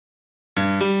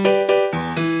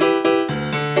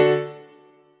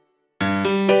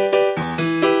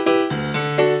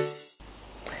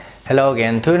Hello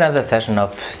again to another session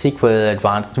of SQL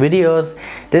Advanced videos.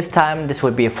 This time this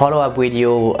will be a follow-up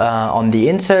video on the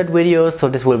insert videos. So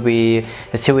this will be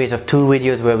a series of 2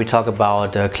 videos where we talk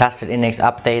about clustered index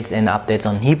updates and updates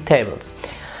on heap tables.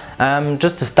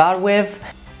 Just to start with,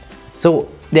 so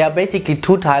there are basically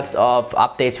 2 types of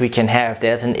updates we can have.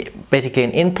 There's basically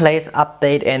an in-place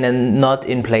update and a not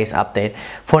in-place update.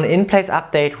 For an in-place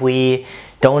update we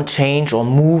don't change or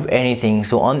move anything.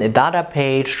 So on a data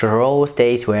page, the row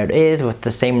stays where it is with the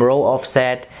same row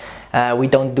offset. We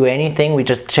don't do anything, we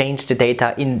just change the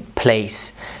data in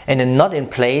place. And a not in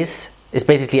place is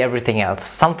basically everything else.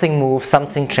 Something moves,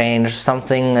 something changed,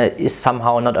 something is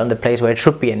somehow not on the place where it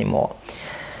should be anymore.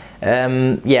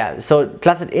 So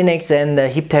clustered index and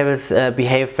heap tables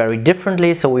behave very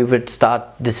differently, so we would start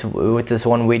with this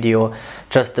one video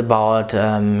just about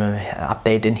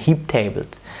update in heap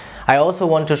tables. I also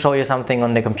want to show you something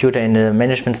on the computer in the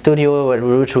management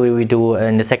studio, which we do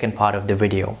in the second part of the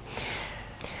video.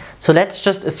 So let's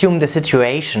just assume the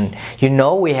situation. You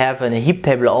know, we have in a heap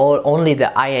table only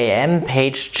the IAM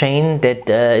page chain that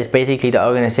is basically the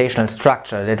organizational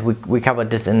structure that we covered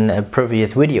this in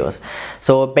previous videos.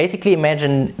 So basically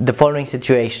imagine the following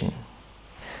situation.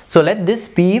 So let this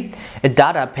be a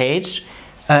data page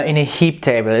in a heap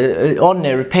table, an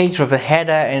ordinary page with a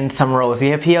header and some rows.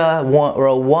 We have here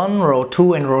row 1, row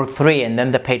 2 and row 3, and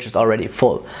then the page is already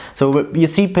full. So you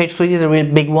see page 3 is a really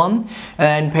big one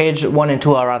and page 1 and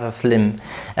 2 are rather slim.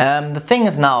 The thing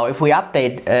is now, if we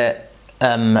update it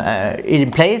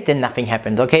in place, then nothing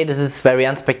happens. Okay, this is very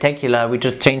unspectacular, we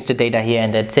just change the data here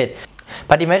and that's it.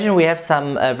 But imagine we have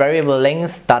some variable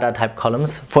length data type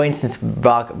columns, for instance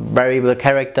variable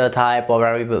character type or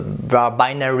variable var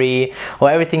binary, or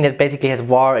everything that basically has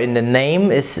var in the name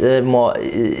is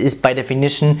by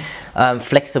definition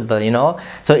flexible, you know.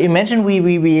 So imagine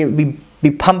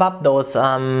we pump up those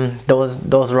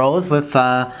rows with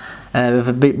a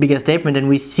bigger statement, and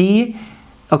we see,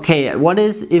 okay, what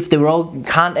is if the row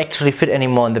can't actually fit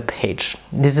anymore on the page?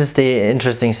 This is the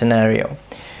interesting scenario.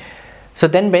 So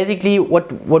then basically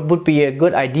what would be a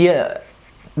good idea,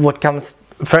 what comes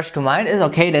fresh to mind is,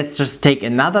 okay, let's just take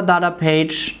another data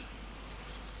page.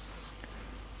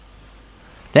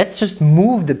 Let's just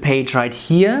move the page right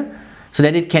here so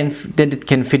that it can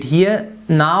fit here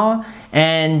now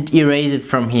and erase it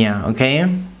from here, okay?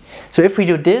 So if we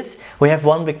do this, we have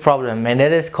one big problem, and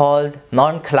that is called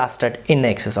non-clustered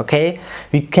indexes, okay?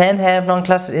 We can have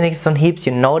non-clustered indexes on heaps,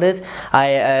 you know this.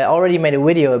 I already made a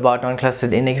video about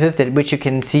non-clustered indexes, which you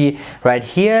can see right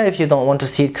here. If you don't want to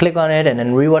see it, click on it and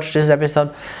then rewatch this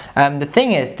episode. The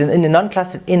thing is, in the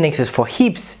non-clustered indexes for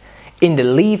heaps, in the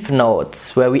leaf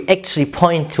nodes, where we actually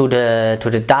point to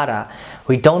the data,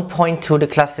 we don't point to the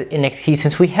clustered index key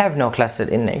since we have no clustered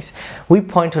index. We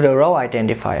point to the row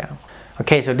identifier.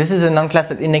 Okay, so this is a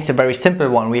non-clustered index, a very simple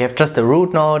one. We have just a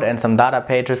root node and some data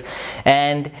pages,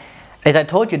 and as I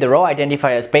told you, the row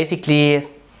identifier is basically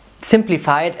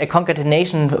simplified a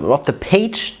concatenation of the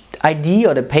page ID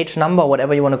or the page number,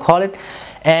 whatever you want to call it,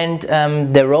 and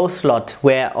the row slot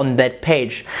where on that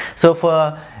page. So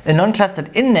for a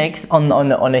non-clustered index on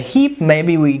a heap,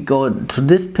 maybe we go to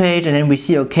this page and then we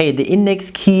see, okay, the index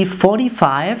key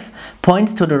 45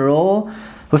 points to the row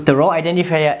with the row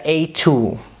identifier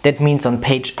A2. That means on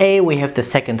page A we have the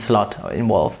second slot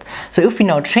involved. So if we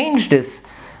now change this,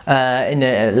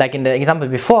 like in the example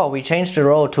before, we change the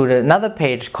row to another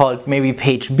page called maybe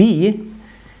page B,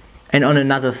 and on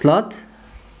another slot,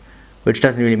 which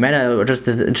doesn't really matter, just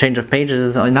a change of pages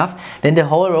is enough, then the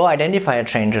whole row identifier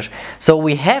changes. So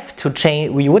we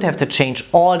would have to change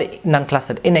all the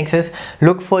non-clustered indexes,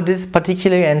 look for this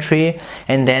particular entry,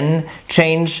 and then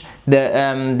change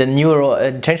the new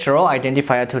row, change the row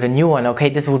identifier to the new one. Okay,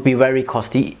 this would be very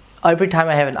costly. Every time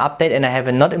I have an update and I have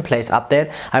a not in place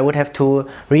update, I would have to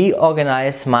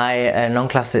reorganize my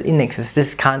non-clustered indexes.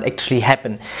 This can't actually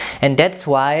happen, and that's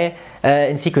why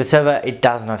in SQL Server it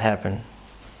does not happen.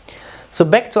 So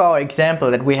back to our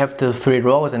example that we have the 3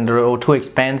 rows and the row 2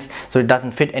 expands so it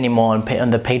doesn't fit anymore on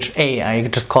the page A. I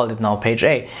just called it now page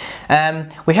A.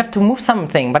 We have to move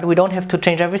something, but we don't have to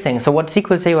change everything. So what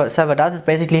SQL Server does is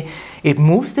basically it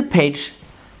moves the page,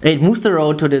 it moves the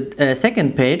row to the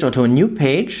second page or to a new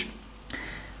page,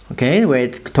 okay, where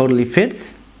it totally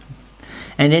fits.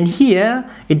 And then here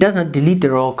it doesn't delete the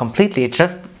row completely, it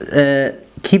just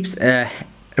keeps a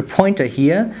pointer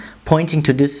here pointing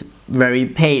to this very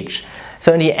page.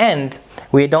 So in the end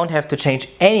we don't have to change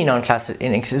any non-clustered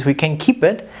indexes, we can keep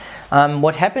it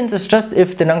What happens is just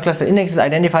if the non-clustered indexes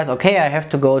identifies, okay, I have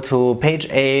to go to page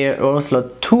A, row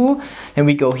slot 2, then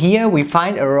we go here, we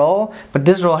find a row, but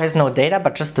this row has no data,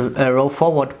 but just a row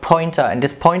forward pointer, and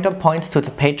this pointer points to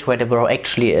the page where the row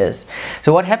actually is.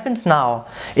 So what happens now,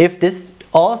 if this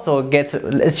also gets,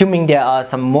 assuming there are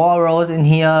some more rows in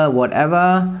here,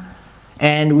 whatever,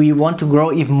 and we want to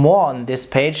grow even more on this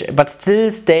page, but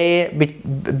still stay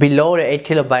below the 8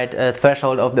 kilobyte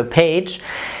threshold of the page,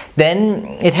 then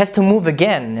it has to move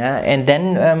again, and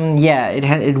then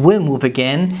it will move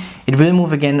again. It will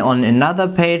move again on another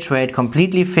page where it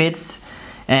completely fits,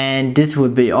 and this will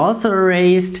be also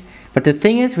erased. But the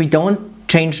thing is, we don't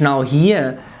change now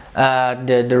here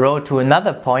the row to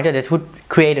another pointer. This would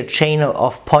create a chain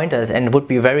of pointers and would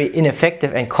be very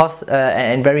ineffective and cost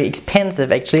and very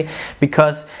expensive actually,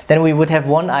 because then we would have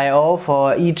one IO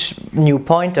for each new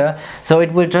pointer. So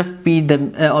it will just be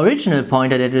the original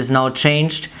pointer that is now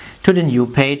changed to the new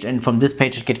page, and from this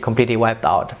page it gets completely wiped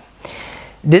out.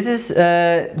 This is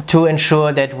to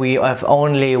ensure that we have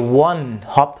only one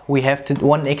hop. We have to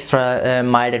one extra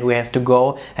mile that we have to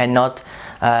go, and not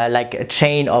like a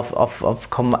chain of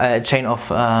commands,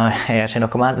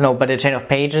 no, but a chain of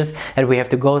pages that we have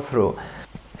to go through.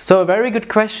 So a very good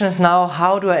question is now,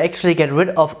 how do I actually get rid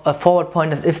of forward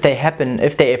pointers if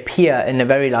they appear in a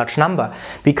very large number?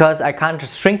 Because I can't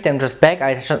just shrink them just back,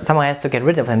 I somehow have to get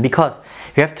rid of them, because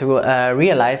you have to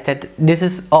realize that this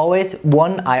is always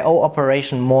one IO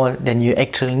operation more than you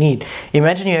actually need.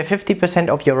 Imagine you have 50%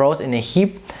 of your rows in a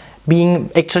heap being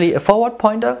actually a forward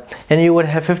pointer, then you would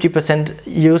have 50%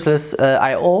 useless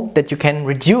IO that you can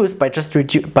reduce by just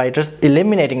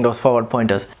eliminating those forward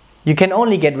pointers. You can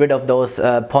only get rid of those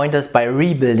pointers by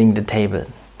rebuilding the table.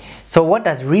 So what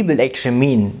does rebuild actually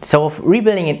mean? So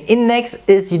rebuilding an index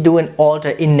is you do an alter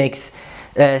index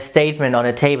statement on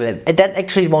a table. That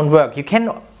actually won't work. You can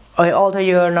alter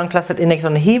your non-clustered index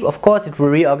on a heap. Of course it will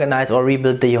reorganize or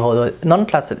rebuild the whole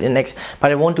non-clustered index, but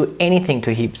it won't do anything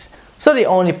to heaps. So the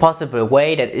only possible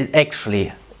way that is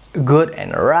actually good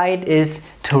and right is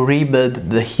to rebuild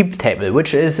the heap table,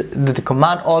 which is the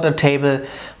command alter table,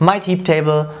 my heap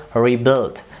table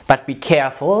rebuild. But be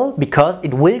careful, because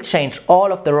it will change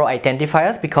all of the row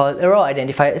identifiers, because a row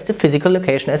identifier is the physical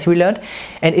location, as we learned,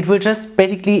 and it will just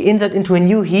basically insert into a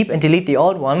new heap and delete the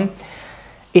old one.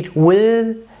 It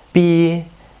will be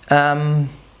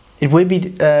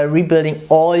rebuilding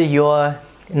all your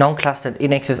non-clustered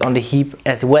indexes on the heap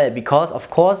as well, because of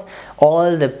course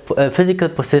all the physical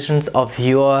positions of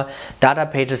your data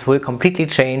pages will completely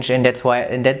change, and that's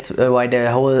why the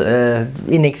whole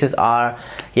indexes are,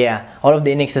 all of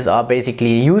the indexes are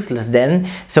basically useless then.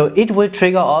 So it will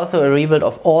trigger also a rebuild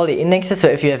of all the indexes. So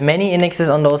if you have many indexes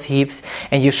on those heaps,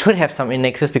 and you should have some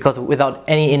indexes, because without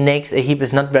any index a heap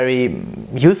is not very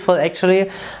useful actually,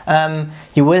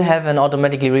 you will have an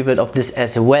automatically rebuild of this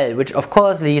as well, which of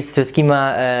course leads to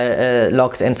schema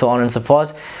logs and so on and so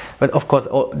forth. But of course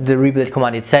the rebuild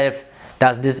command itself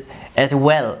does this as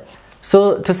well.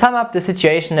 So to sum up the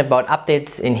situation about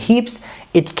updates in heaps,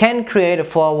 it can create a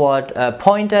forward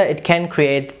pointer, it can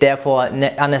create therefore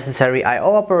unnecessary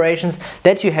IO operations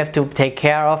that you have to take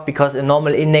care of, because a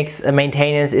normal index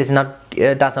maintenance is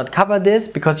does not cover this,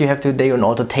 because you have to do an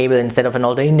auto table instead of an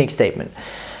auto index statement.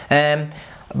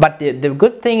 But the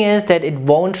good thing is that it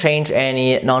won't change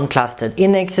any non-clustered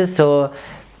indexes, so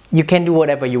you can do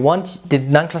whatever you want. The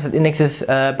non-clustered indexes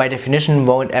by definition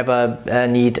won't ever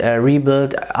need a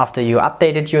rebuild after you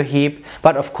updated your heap.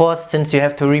 But of course, since you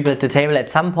have to rebuild the table at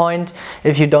some point,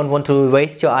 if you don't want to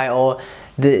waste your IO,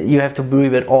 you have to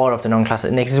rebuild all of the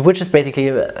non-clustered indexes, which is basically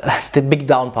the big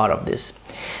down part of this.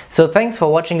 So thanks for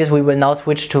watching this. We will now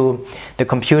switch to the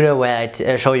computer, where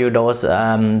I show you those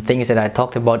things that I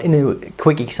talked about in a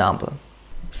quick example.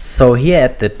 So here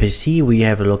at the PC we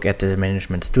have a look at the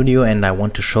Management Studio, and I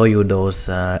want to show you those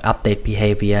update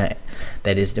behavior,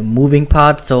 that is the moving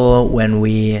part. So when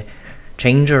we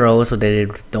change a row so that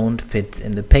it don't fit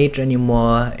in the page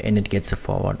anymore, and it gets a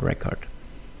forward record.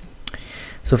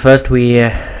 So first we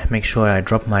make sure I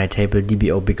drop my table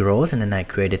DBO big rows, and then I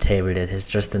create a table that has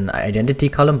just an identity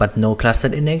column but no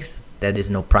clustered index, that is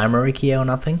no primary key or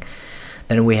nothing.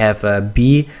 Then we have a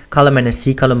B column and a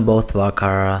C column, both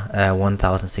varchar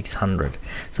 1600.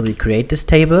 So we create this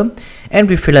table and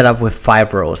we fill it up with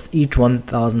 5 rows, each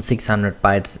 1600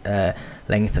 bytes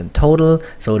length in total,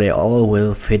 so they all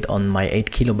will fit on my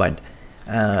 8 kilobyte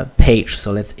page.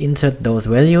 So let's insert those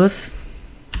values,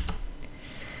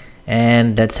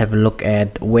 and let's have a look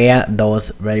at where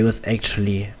those values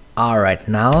actually are right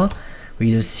now. We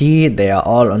see they are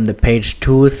all on the page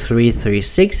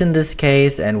 2336 in this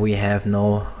case, and we have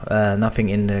nothing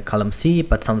in the column C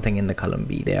but something in the column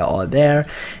B. They are all there.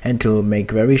 And to make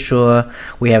very sure,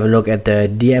 we have a look at the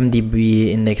DMDB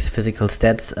index physical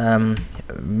stats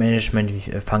management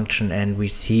function, and we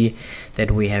see that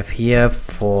we have here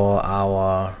for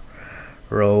our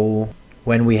row,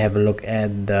 when we have a look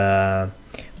at the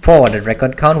forwarded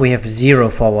record count, we have 0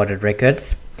 forwarded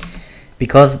records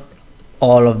because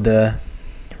all of the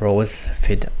rows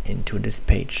fit into this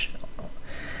page.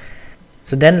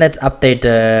 So then let's update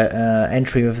the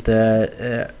entry with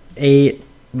the A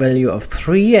value of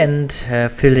 3 and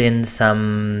fill in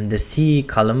the C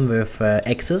column with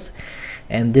X's,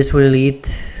 and this will lead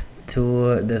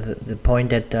to the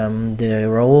point that the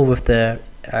row with the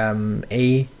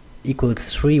A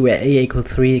equals 3, where A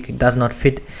equals 3 does not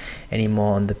fit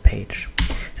anymore on the page.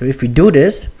 So if we do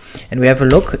this and we have a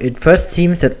look, it first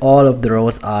seems that all of the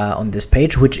rows are on this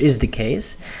page, which is the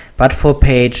case. But for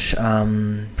page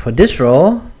for this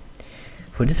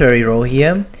very row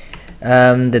here,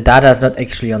 the data is not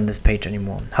actually on this page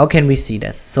anymore. How can we see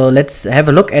this? So let's have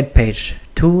a look at page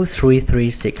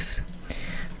 2336.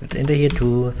 Let's enter here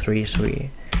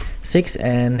 2336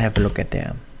 and have a look at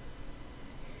there.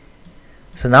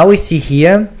 So now we see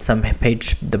here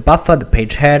the buffer, the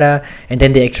page header, and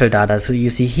then the actual data. So you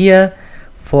see here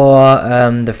for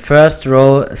the first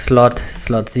row, slot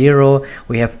 0,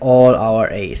 we have all our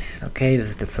A's. Okay, this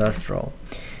is the first row.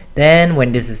 Then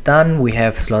when this is done, we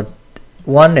have slot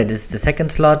 1, that is the second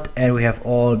slot, and we have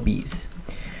all B's.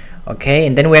 Okay,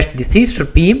 and then where the C's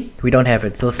should be, we don't have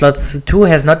it. So slot 2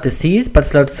 has not the C's, but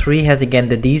slot 3 has again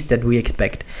the D's that we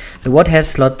expect. So what has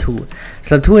slot 2?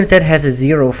 Slot 2 instead has a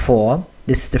 04.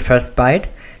 This is the first byte.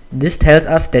 This tells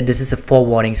us that this is a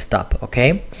forwarding stop.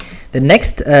 Okay, the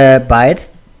next bytes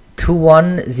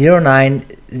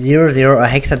 210900 are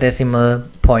hexadecimal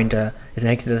pointer, is a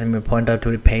hexadecimal pointer to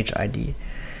the page ID.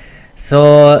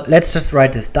 So let's just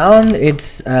write this down.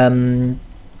 It's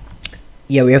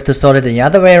yeah, we have to sort it the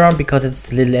other way around because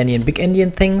it's little endian, big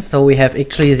endian things. So we have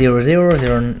actually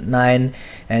 00, 09,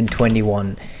 and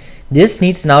 21. This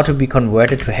needs now to be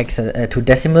converted to to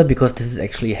decimal because this is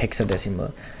actually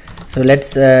hexadecimal. So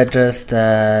let's just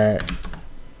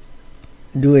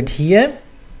do it here,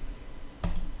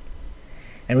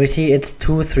 and we see it's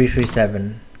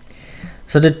 2337.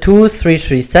 So the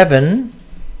 2337,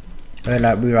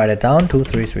 we write it down,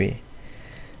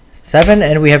 2337,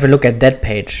 and we have a look at that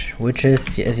page, which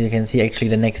is, as you can see, actually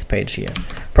the next page here,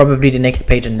 probably the next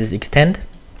page in this extent.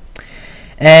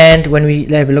 And when we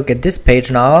have a look at this page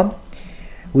now,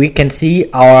 we can see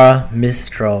our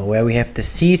missed row where we have the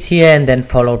C's here and then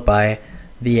followed by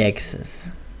the X's.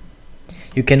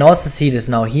 You can also see this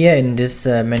now here in this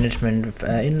management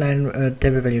inline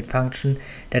table valued function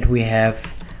that we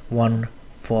have one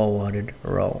forwarded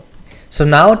row. So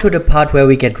now to the part where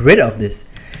we get rid of this.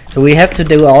 So we have to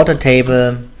do outer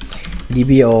table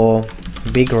dbo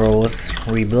big rows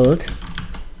rebuild,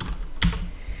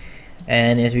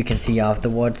 and as we can see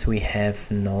afterwards, we have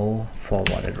no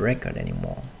forwarded record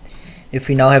anymore. If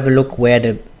we now have a look where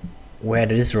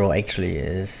this row actually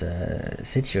is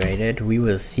situated, we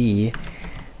will see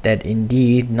that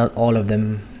indeed not all of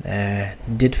them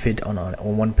did fit on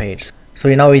one page. So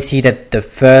now we see that the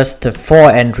first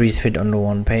 4 entries fit on the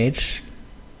one page.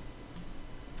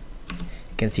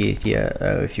 You can see it here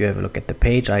if you have a look at the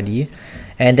page ID,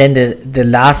 and then the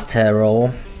last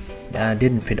row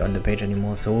didn't fit on the page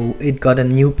anymore, so it got a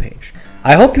new page.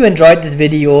 I hope you enjoyed this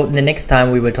video. The next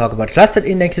time we will talk about clustered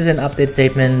indexes and update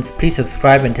statements. Please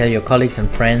subscribe and tell your colleagues and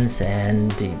friends,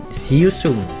 and see you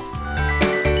soon.